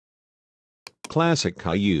Classic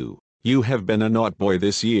Caillou, you have been a naught boy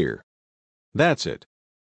this year. That's it.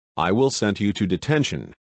 I will send you to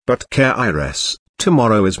detention. But Kairos,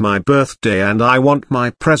 tomorrow is my birthday and I want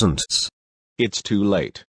my presents. It's too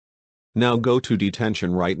late. Now go to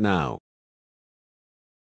detention right now.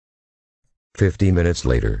 50 minutes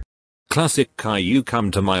later. Classic Caillou,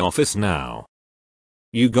 come to my office now.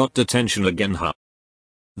 You got detention again, huh?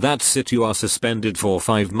 That's it, you are suspended for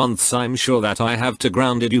 5 months. I'm sure that I have to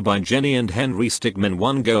grounded you by Jenny and Henry Stickmin.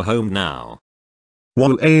 One, go home now.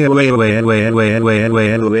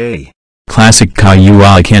 Classic Caillou,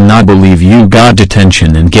 I cannot believe you got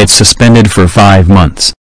detention and get suspended for 5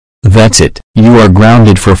 months. That's it, you are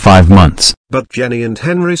grounded for 5 months. But Jenny and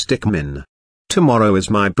Henry Stickmin. Tomorrow is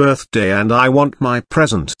my birthday and I want my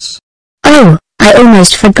presents. Oh, I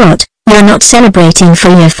almost forgot, you're not celebrating for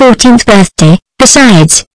your 14th birthday.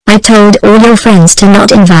 Besides, I told all your friends to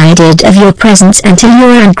not invited of your presents until you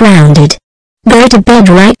are grounded. Go to bed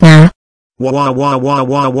right now.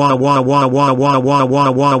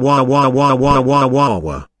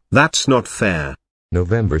 That's not fair.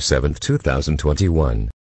 November 7th, 2021.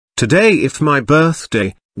 Today if my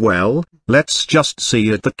birthday, well, let's just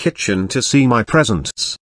see at the kitchen to see my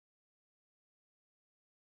presents.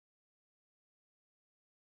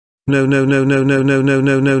 No.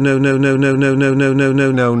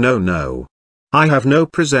 I have no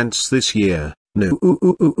presents this year. No.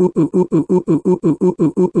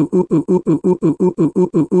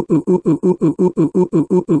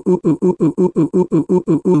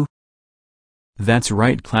 That's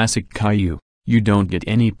right, Classic Caillou. You don't get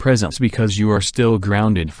any presents because you are still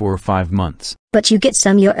grounded for 5 months. But you get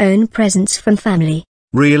some your own presents from family.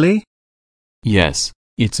 Really? Yes,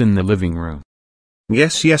 it's in the living room.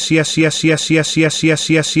 Yes. Wait,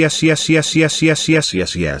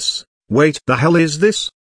 the hell is this?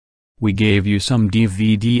 We gave you some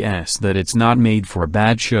DVDs that it's not made for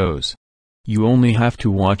bad shows. You only have to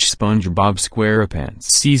watch SpongeBob SquarePants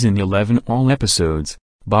Season 11 all episodes,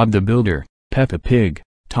 Bob the Builder, Peppa Pig,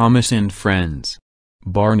 Thomas and Friends,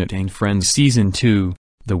 Barnett and Friends Season 2,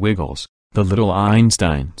 The Wiggles, The Little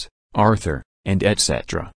Einsteins, Arthur, and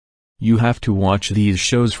etc. You have to watch these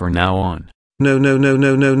shows from now on. No.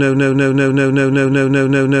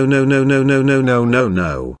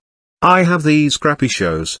 I have these crappy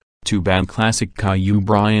shows. Too bad, Classic Caillou.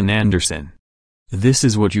 Brian Anderson. This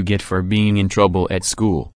is what you get for being in trouble at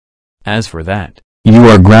school. As for that, you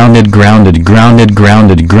are grounded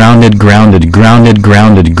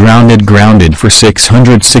for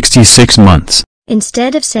 666 months.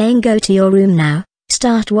 Instead of saying go to your room now,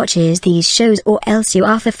 start watches these shows or else you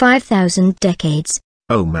are for 5,000 decades.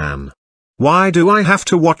 Oh man. Why do I have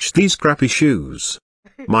to watch these crappy shoes?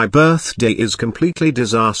 My birthday is completely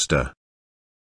disaster.